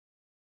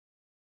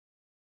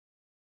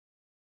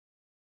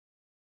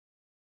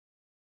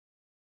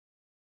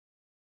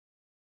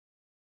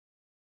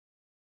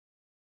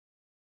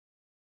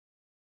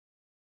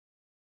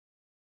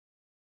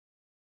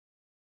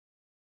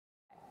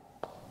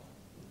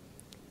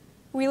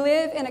We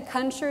live in a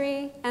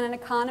country and an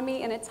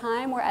economy in a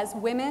time where, as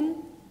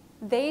women,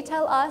 they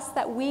tell us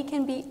that we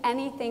can be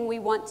anything we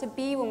want to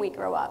be when we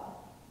grow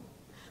up.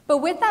 But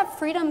with that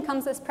freedom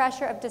comes this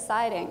pressure of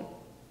deciding,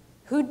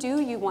 who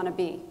do you want to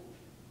be?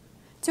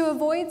 To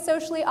avoid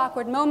socially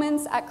awkward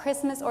moments at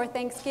Christmas or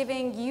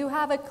Thanksgiving, you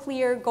have a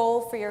clear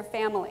goal for your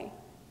family.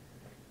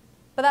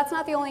 But that's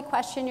not the only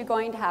question you're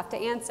going to have to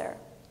answer.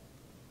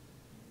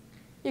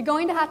 You're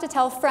going to have to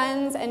tell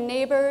friends and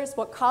neighbors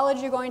what college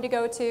you're going to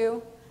go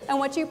to and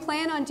what you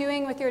plan on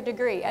doing with your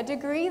degree, a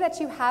degree that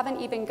you haven't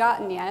even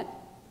gotten yet.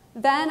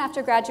 Then,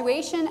 after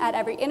graduation, at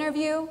every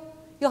interview,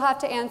 you'll have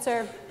to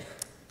answer,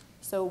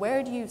 so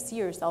where do you see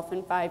yourself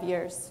in 5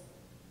 years?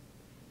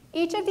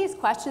 Each of these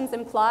questions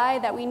imply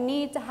that we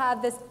need to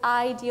have this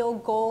ideal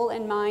goal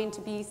in mind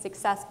to be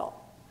successful,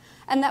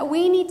 and that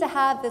we need to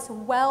have this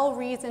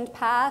well-reasoned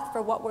path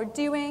for what we're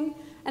doing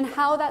and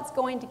how that's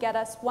going to get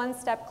us one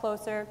step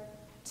closer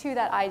to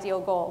that ideal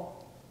goal.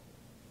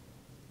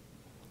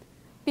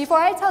 Before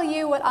I tell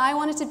you what I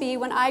wanted to be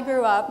when I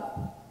grew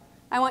up,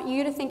 I want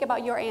you to think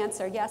about your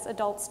answer. Yes,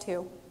 adults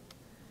too.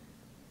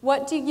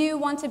 What do you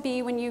want to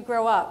be when you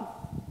grow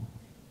up?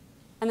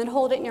 And then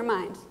hold it in your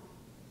mind.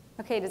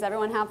 Okay, does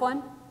everyone have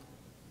one?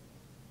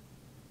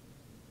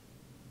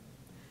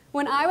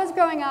 When I was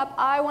growing up,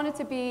 I wanted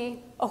to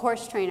be a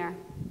horse trainer.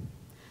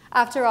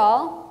 After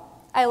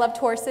all, I loved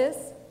horses.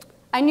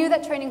 I knew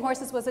that training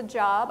horses was a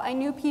job. I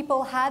knew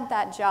people had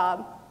that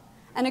job.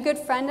 And a good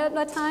friend at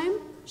the time,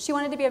 she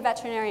wanted to be a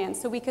veterinarian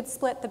so we could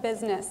split the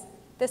business.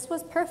 This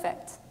was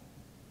perfect.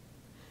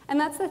 And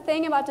that's the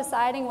thing about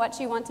deciding what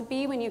you want to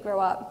be when you grow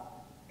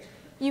up.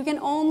 You can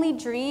only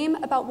dream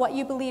about what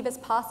you believe is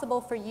possible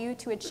for you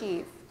to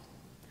achieve.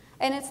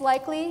 And it's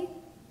likely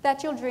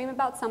that you'll dream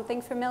about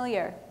something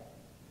familiar.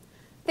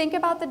 Think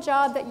about the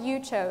job that you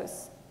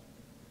chose.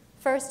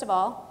 First of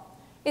all,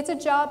 it's a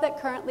job that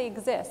currently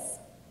exists.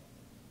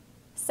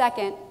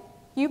 Second,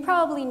 you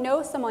probably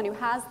know someone who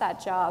has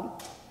that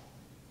job.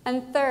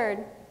 And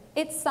third,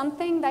 it's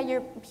something that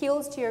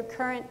appeals to your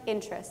current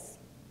interests.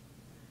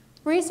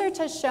 Research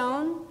has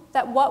shown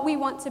that what we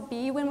want to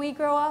be when we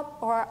grow up,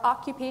 or our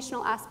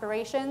occupational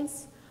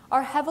aspirations,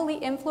 are heavily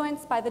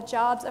influenced by the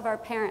jobs of our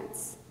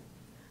parents,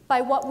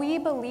 by what we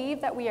believe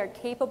that we are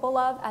capable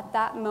of at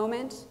that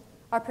moment,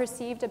 our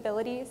perceived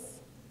abilities,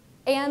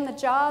 and the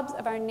jobs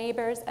of our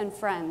neighbors and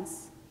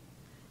friends.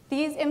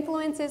 These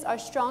influences are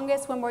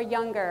strongest when we're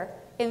younger,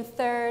 in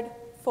 3rd,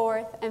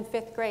 4th, and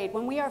 5th grade,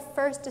 when we are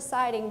first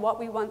deciding what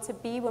we want to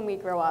be when we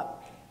grow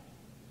up.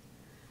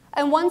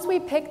 And once we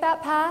pick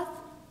that path,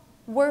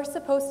 we're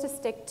supposed to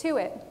stick to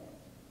it.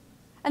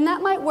 And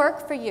that might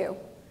work for you.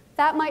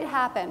 That might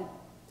happen.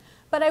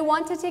 But I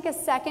want to take a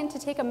second to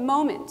take a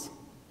moment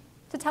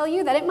to tell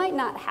you that it might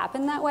not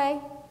happen that way.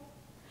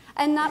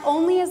 And not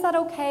only is that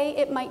okay,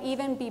 it might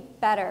even be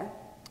better.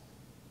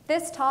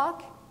 This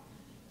talk,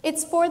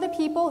 it's for the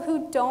people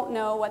who don't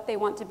know what they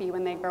want to be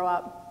when they grow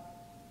up.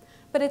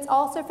 But it's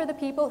also for the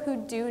people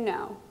who do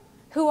know,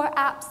 who are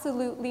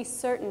absolutely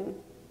certain.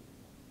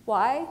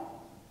 Why?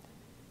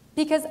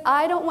 Because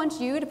I don't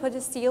want you to put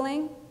a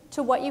ceiling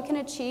to what you can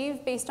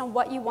achieve based on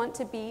what you want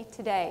to be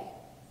today.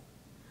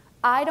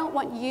 I don't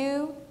want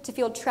you to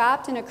feel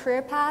trapped in a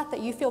career path that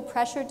you feel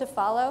pressured to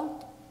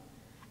follow.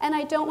 And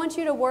I don't want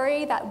you to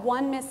worry that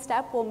one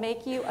misstep will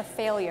make you a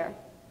failure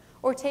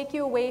or take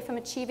you away from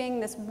achieving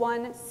this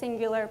one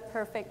singular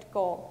perfect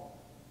goal.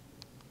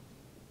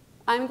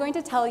 I'm going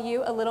to tell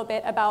you a little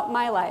bit about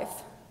my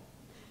life.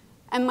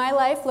 And my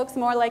life looks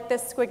more like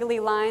this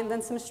squiggly line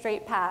than some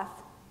straight path.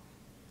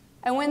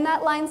 And when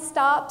that line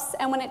stops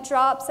and when it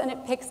drops and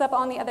it picks up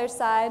on the other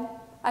side,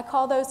 I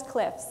call those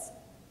cliffs.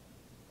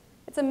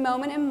 It's a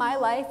moment in my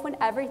life when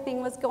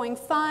everything was going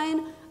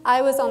fine.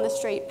 I was on the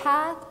straight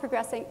path,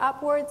 progressing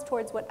upwards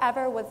towards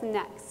whatever was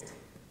next.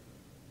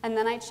 And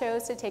then I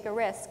chose to take a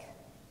risk.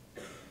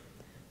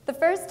 The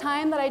first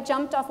time that I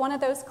jumped off one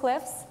of those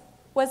cliffs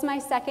was my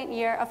 2nd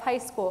year of high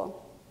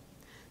school.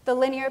 The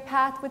linear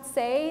path would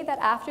say that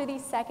after the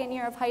 2nd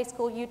year of high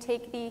school, you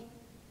take the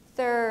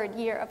 3rd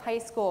year of high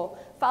school.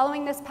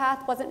 Following this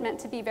path wasn't meant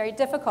to be very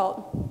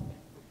difficult.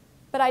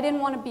 But I didn't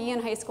want to be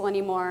in high school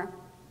anymore.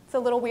 It's a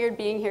little weird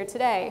being here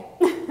today.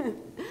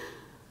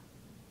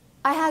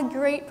 I had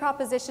great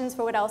propositions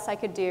for what else I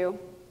could do.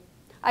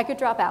 I could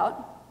drop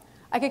out.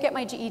 I could get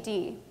my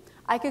GED.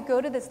 I could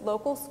go to this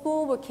local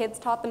school where kids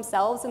taught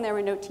themselves and there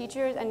were no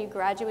teachers and you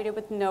graduated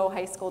with no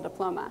high school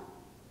diploma.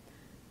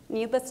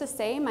 Needless to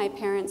say, my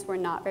parents were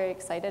not very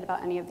excited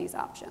about any of these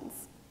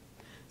options.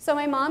 So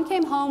my mom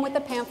came home with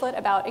a pamphlet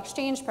about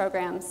exchange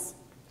programs.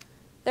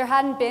 There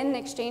hadn't been an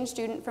exchange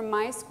student from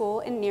my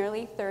school in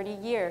nearly 30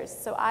 years,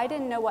 so I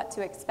didn't know what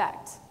to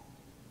expect.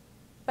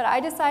 But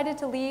I decided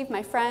to leave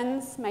my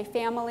friends, my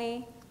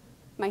family,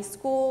 my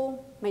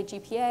school, my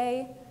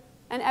GPA,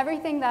 and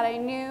everything that I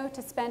knew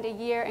to spend a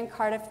year in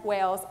Cardiff,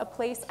 Wales, a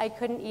place I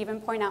couldn't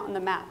even point out on the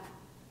map.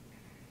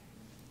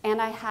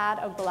 And I had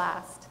a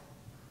blast.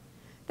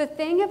 The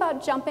thing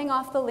about jumping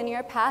off the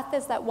linear path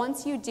is that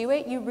once you do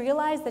it, you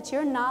realize that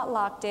you're not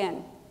locked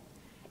in.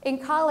 In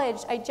college,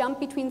 I jumped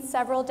between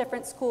several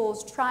different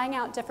schools, trying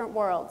out different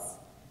worlds.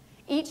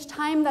 Each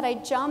time that I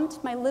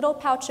jumped, my little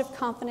pouch of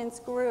confidence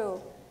grew,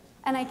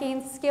 and I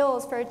gained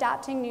skills for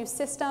adapting new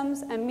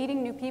systems and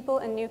meeting new people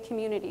in new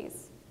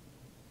communities.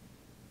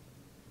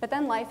 But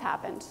then life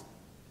happened.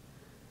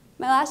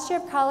 My last year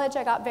of college,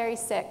 I got very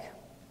sick.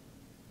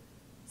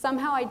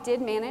 Somehow I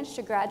did manage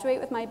to graduate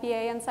with my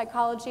BA in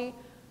psychology,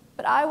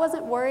 but I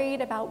wasn't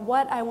worried about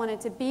what I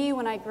wanted to be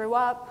when I grew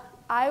up.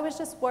 I was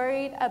just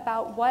worried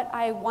about what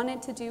I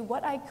wanted to do,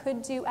 what I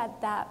could do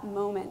at that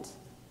moment.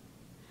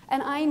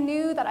 And I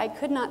knew that I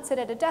could not sit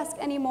at a desk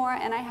anymore,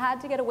 and I had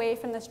to get away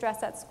from the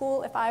stress at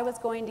school if I was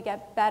going to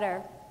get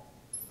better.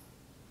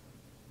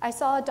 I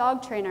saw a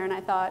dog trainer and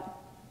I thought,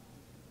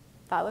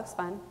 that looks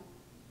fun.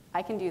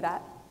 I can do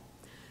that.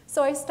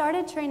 So I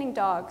started training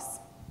dogs.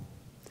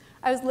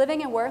 I was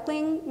living and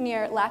working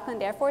near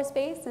Lackland Air Force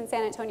Base in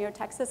San Antonio,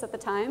 Texas at the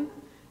time,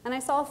 and I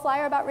saw a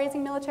flyer about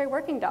raising military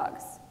working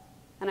dogs.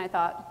 And I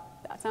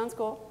thought, that sounds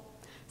cool.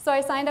 So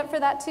I signed up for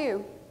that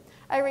too.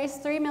 I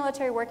raised 3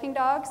 military working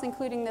dogs,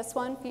 including this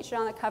one featured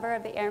on the cover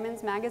of the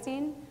Airman's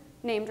magazine,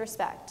 named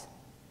Respect.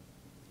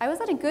 I was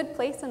at a good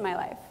place in my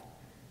life.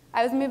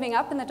 I was moving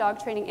up in the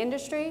dog training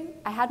industry.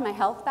 I had my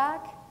health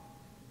back.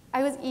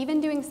 I was even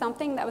doing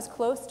something that was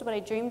close to what I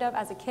dreamed of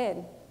as a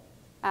kid.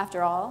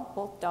 After all,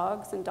 both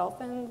dogs and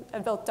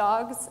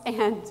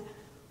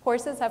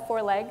horses have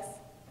 4 legs,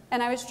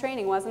 and I was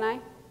training, wasn't I?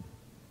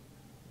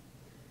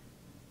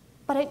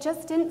 But it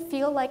just didn't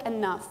feel like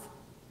enough.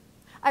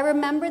 I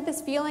remembered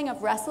this feeling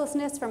of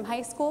restlessness from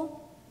high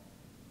school,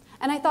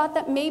 and I thought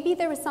that maybe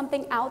there was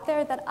something out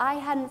there that I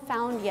hadn't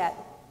found yet.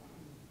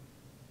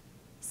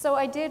 So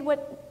I did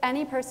what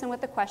any person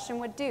with a question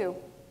would do.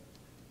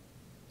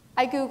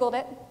 I Googled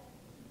it.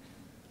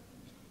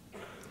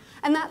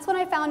 And that's when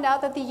I found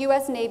out that the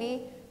US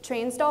Navy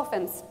trains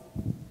dolphins.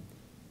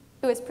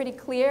 It was pretty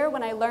clear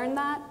when I learned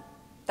that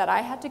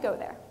I had to go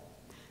there.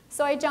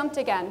 So I jumped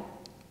again.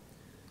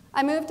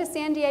 I moved to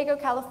San Diego,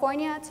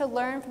 California to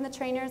learn from the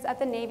trainers at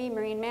the Navy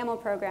Marine Mammal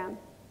Program.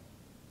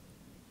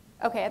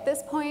 Okay, at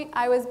this point,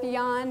 I was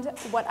beyond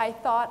what I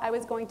thought I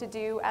was going to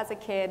do as a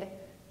kid.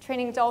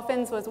 Training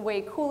dolphins was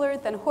way cooler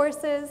than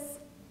horses.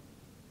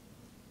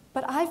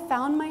 But I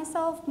found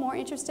myself more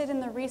interested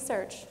in the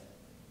research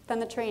than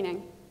the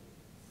training.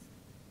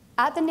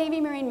 At the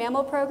Navy Marine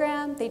Mammal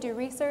Program, they do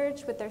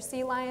research with their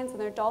sea lions and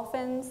their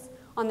dolphins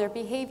on their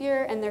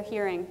behavior and their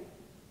hearing.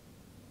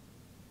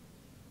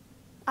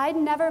 I'd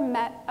never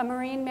met a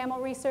marine mammal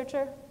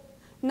researcher.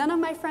 None of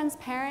my friends'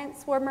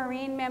 parents were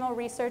marine mammal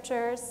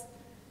researchers.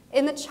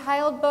 In the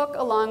child book,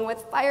 along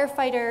with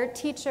firefighter,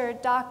 teacher,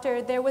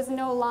 doctor, there was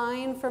no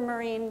line for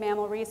marine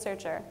mammal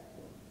researcher.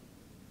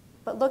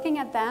 But looking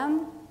at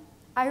them,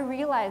 I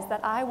realized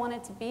that I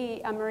wanted to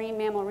be a marine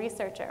mammal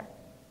researcher.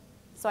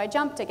 So I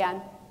jumped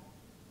again.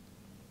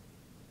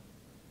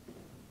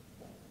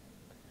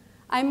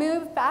 I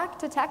moved back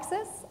to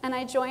Texas, and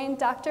I joined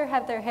Dr.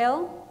 Heather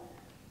Hill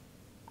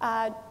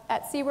at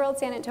SeaWorld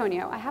San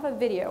Antonio. I have a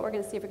video. We're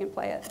going to see if we can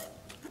play it.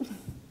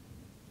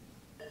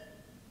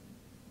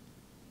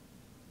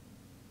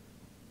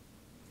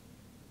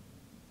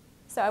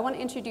 So I want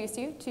to introduce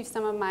you to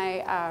some of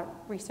my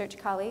research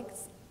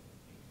colleagues.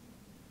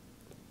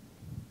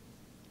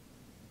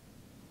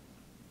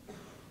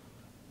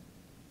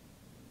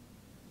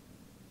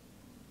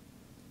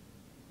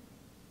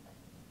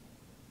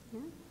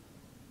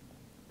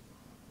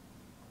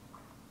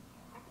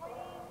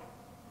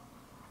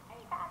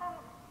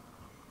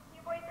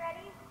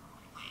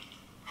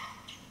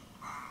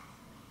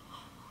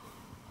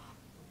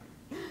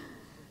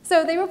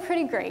 So they were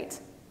pretty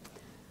great.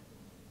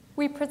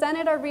 We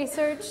presented our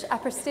research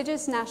at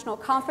prestigious national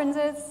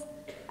conferences,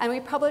 and we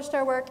published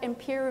our work in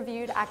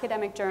peer-reviewed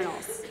academic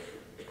journals.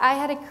 I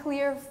had a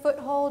clear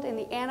foothold in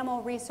the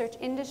animal research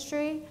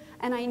industry,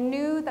 and I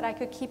knew that I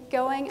could keep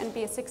going and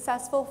be a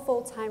successful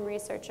full-time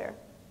researcher.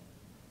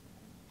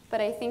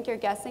 But I think you're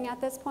guessing at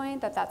this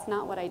point that that's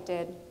not what I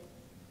did.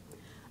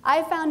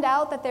 I found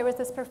out that there was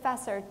this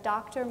professor,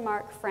 Dr.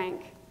 Mark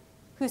Frank,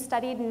 who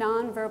studied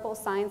nonverbal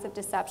signs of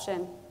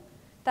deception.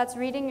 That's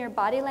reading your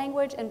body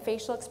language and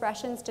facial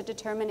expressions to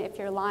determine if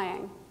you're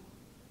lying.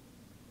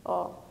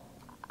 Well,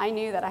 I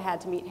knew that I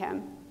had to meet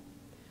him.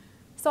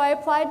 So I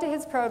applied to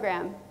his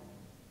program.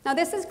 Now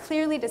this is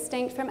clearly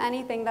distinct from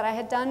anything that I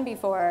had done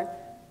before.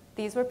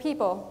 These were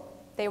people.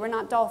 They were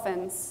not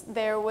dolphins.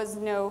 There was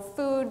no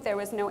food, there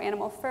was no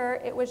animal fur,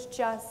 it was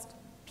just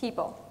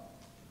people.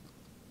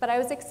 But I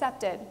was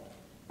accepted,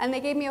 and they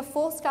gave me a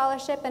full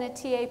scholarship and a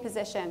TA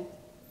position.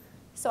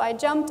 So I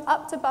jumped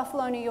up to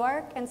Buffalo, New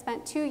York, and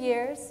spent 2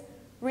 years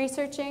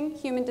researching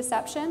human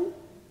deception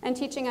and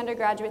teaching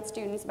undergraduate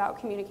students about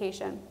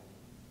communication.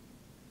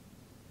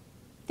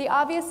 The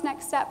obvious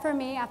next step for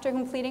me after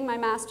completing my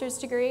master's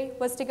degree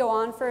was to go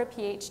on for a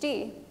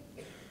PhD.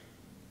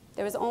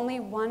 There was only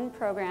one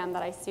program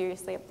that I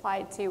seriously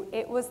applied to.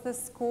 It was the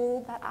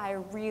school that I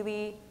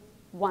really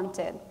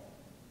wanted.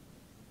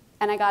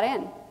 And I got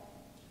in.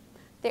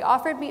 They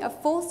offered me a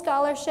full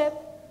scholarship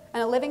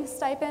and a living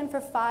stipend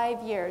for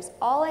 5 years.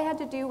 All I had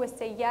to do was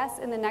say yes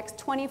in the next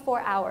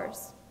 24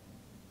 hours.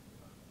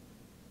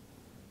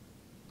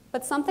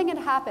 But something had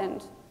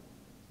happened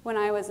when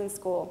I was in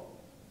school.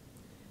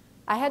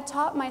 I had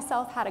taught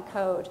myself how to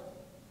code,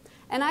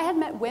 and I had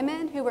met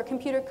women who were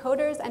computer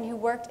coders and who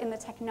worked in the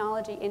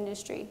technology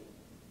industry.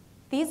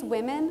 These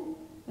women,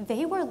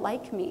 they were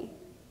like me,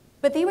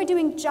 but they were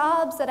doing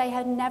jobs that I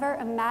had never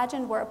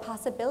imagined were a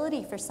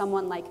possibility for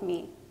someone like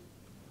me.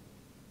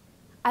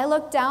 I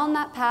looked down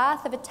that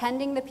path of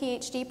attending the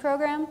PhD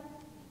program,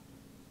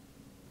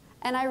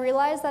 and I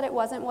realized that it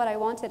wasn't what I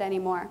wanted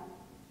anymore.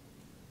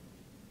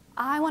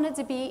 I wanted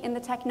to be in the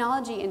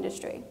technology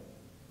industry.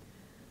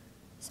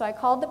 So I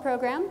called the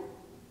program,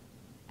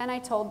 and I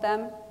told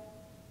them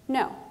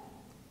no.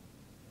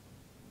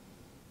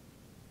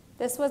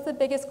 This was the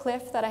biggest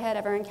cliff that I had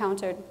ever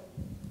encountered.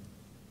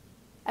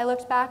 I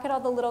looked back at all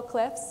the little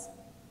cliffs,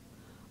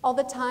 all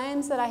the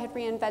times that I had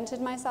reinvented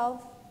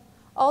myself,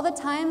 all the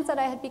times that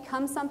I had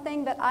become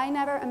something that I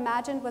never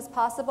imagined was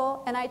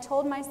possible, and I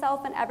told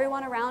myself and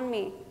everyone around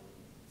me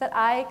that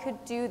I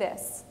could do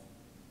this.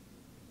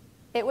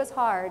 It was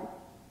hard.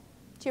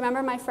 Do you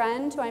remember my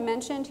friend who I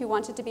mentioned who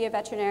wanted to be a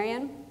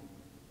veterinarian?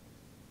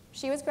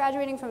 She was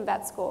graduating from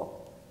vet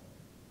school.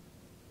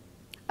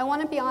 I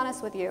want to be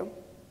honest with you.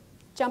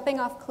 Jumping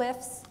off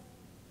cliffs,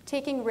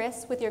 taking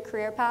risks with your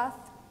career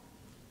path,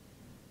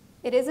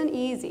 it isn't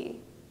easy,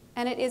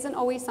 and it isn't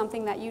always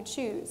something that you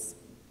choose.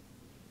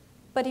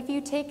 But if you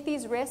take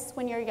these risks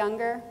when you're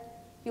younger,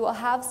 you will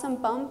have some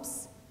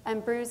bumps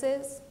and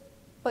bruises,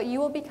 but you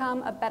will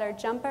become a better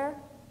jumper,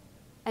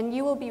 and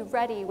you will be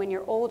ready when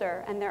you're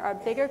older and there are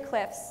bigger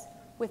cliffs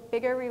with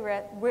bigger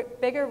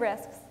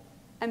risks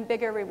and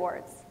bigger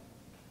rewards.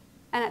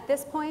 And at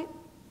this point,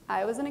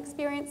 I was an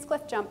experienced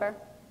cliff jumper.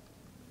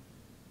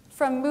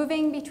 From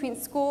moving between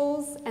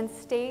schools and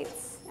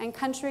states and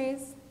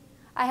countries,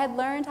 I had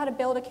learned how to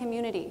build a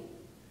community,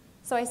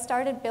 so I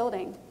started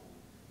building.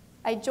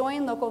 I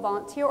joined local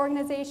volunteer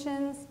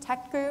organizations,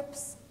 tech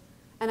groups,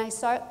 and I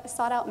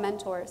sought out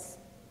mentors.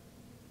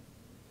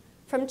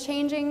 From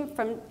changing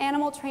from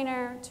animal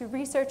trainer to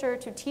researcher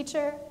to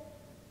teacher,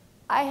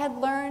 I had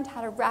learned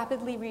how to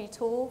rapidly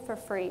retool for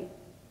free.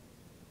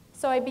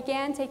 So I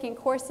began taking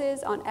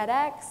courses on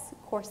edX,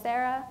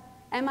 Coursera,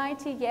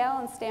 MIT, Yale,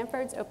 and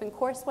Stanford's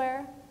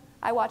OpenCourseWare.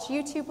 I watched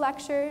YouTube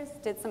lectures,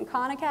 did some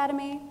Khan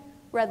Academy,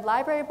 read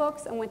library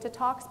books, and went to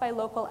talks by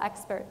local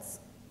experts.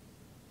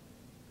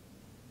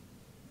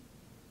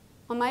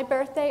 On my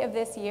birthday of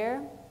this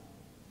year,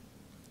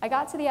 I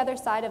got to the other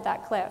side of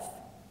that cliff.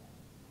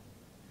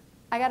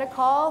 I got a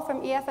call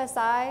from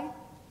EFSI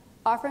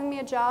offering me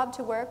a job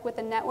to work with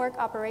the Network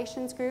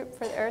Operations Group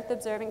for the Earth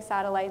Observing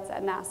Satellites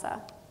at NASA.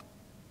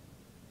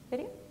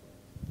 Video?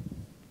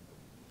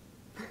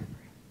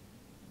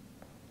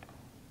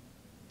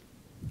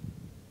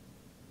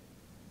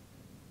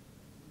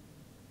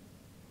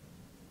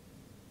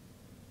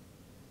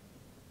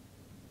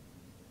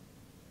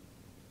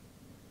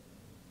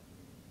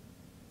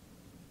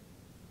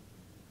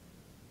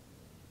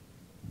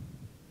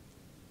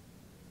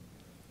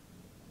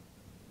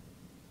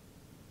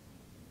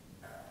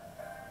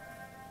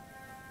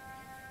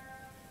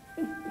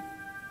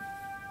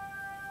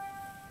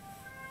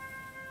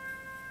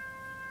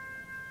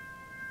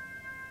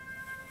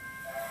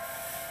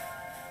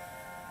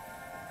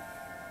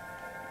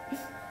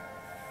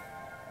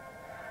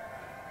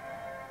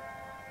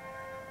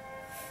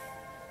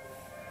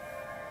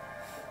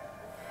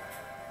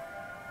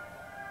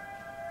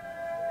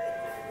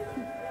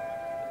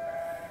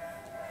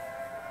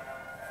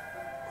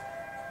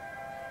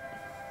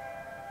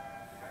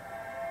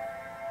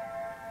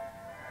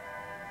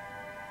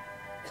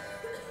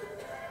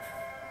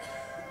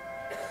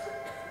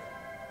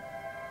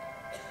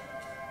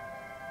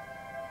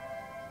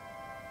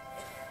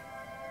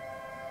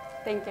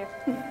 Thank you.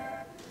 It's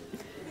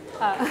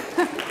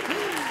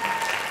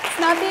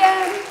not the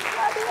end.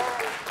 Not the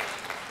end.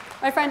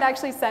 My friend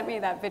actually sent me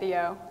that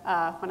video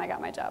when I got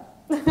my job.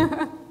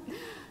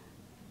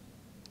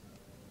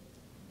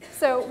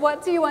 So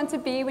what do you want to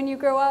be when you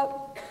grow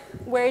up?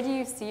 Where do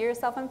you see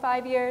yourself in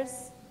 5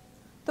 years?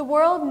 The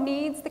world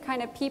needs the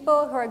kind of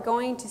people who are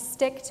going to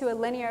stick to a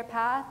linear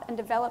path and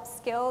develop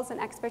skills and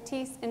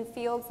expertise in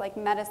fields like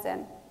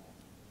medicine.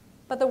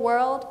 But the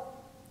world,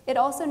 it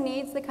also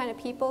needs the kind of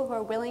people who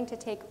are willing to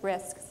take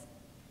risks.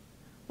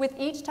 With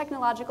each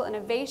technological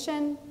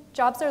innovation,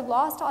 jobs are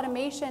lost to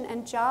automation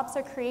and jobs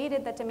are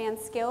created that demand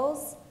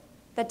skills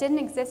that didn't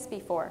exist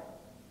before.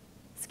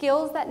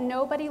 Skills that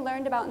nobody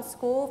learned about in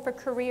school for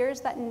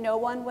careers that no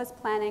one was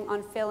planning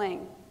on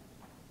filling.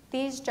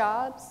 These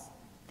jobs,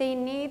 they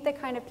need the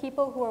kind of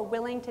people who are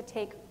willing to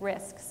take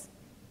risks.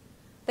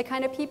 The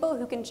kind of people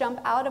who can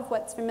jump out of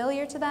what's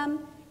familiar to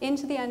them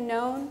into the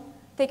unknown.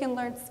 They can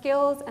learn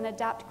skills and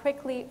adapt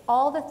quickly,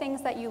 all the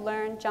things that you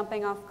learn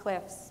jumping off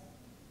cliffs.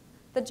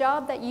 The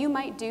job that you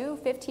might do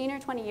 15 or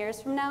 20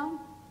 years from now,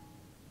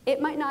 it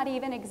might not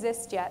even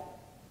exist yet.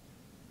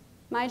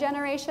 My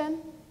generation,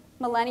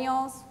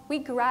 millennials, we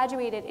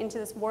graduated into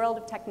this world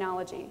of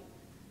technology.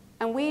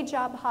 and we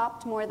job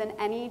hopped more than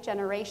any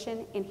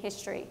generation in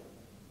history.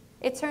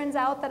 It turns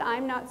out that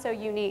I'm not so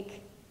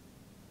unique.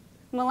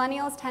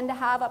 Millennials tend to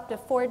have up to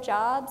 4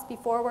 jobs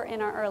before we're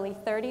in our early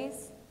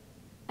 30s,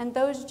 and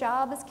those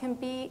jobs can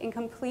be in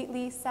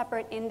completely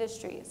separate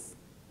industries.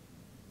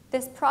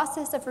 This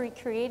process of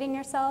recreating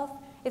yourself,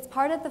 it's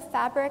part of the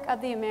fabric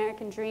of the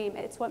American dream.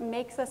 It's what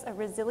makes us a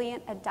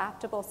resilient,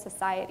 adaptable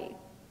society.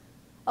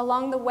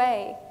 Along the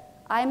way,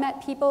 I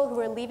met people who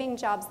were leaving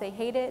jobs they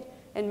hated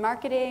in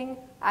marketing,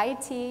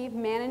 IT,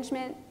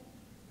 management,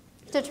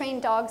 to train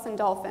dogs and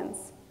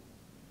dolphins.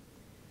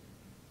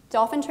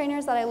 Dolphin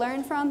trainers that I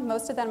learned from,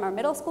 most of them are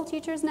middle school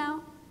teachers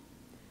now,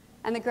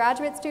 and the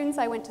graduate students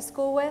I went to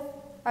school with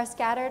are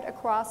scattered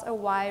across a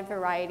wide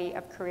variety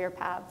of career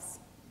paths.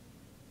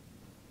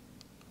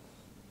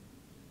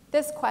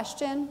 This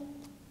question,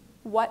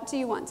 what do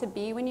you want to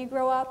be when you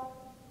grow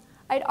up?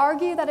 I'd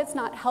argue that it's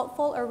not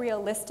helpful or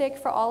realistic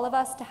for all of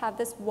us to have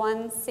this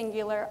one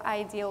singular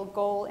ideal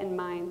goal in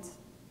mind.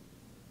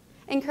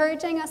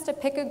 Encouraging us to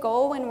pick a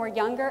goal when we're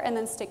younger and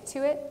then stick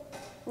to it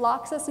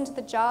locks us into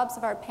the jobs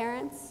of our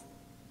parents,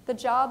 the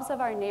jobs of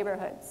our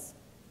neighborhoods.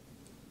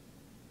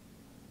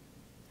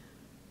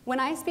 When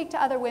I speak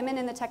to other women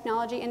in the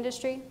technology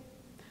industry,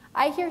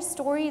 I hear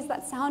stories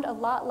that sound a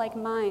lot like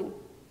mine.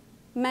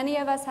 Many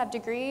of us have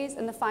degrees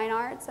in the fine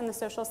arts and the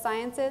social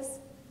sciences.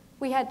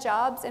 We had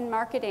jobs in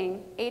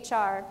marketing,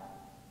 HR,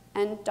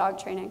 and dog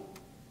training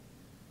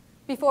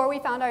before we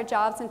found our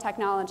jobs in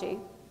technology.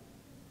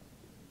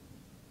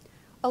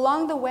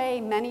 Along the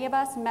way, many of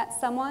us met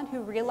someone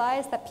who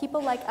realized that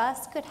people like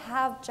us could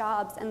have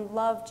jobs and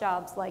love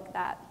jobs like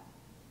that.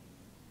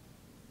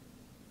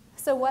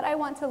 So what I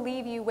want to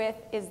leave you with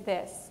is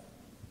this.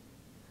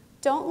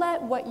 Don't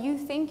let what you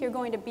think you're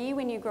going to be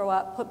when you grow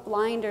up put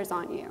blinders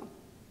on you.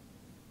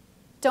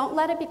 Don't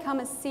let it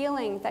become a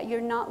ceiling that you're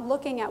not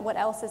looking at what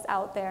else is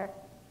out there.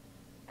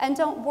 And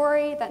don't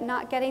worry that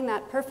not getting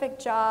that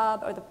perfect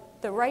job or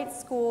the right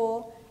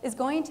school is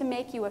going to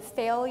make you a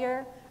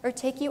failure or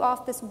take you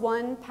off this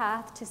one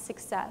path to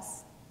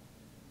success.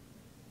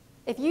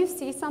 If you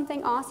see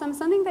something awesome,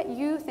 something that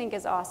you think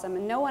is awesome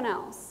and no one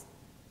else,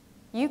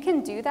 you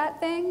can do that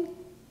thing,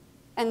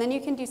 and then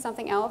you can do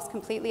something else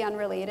completely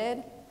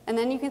unrelated, and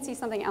then you can see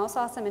something else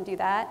awesome and do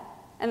that,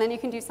 and then you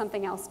can do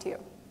something else too.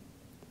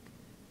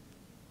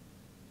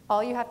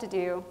 All you have to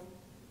do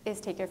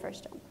is take your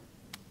first jump.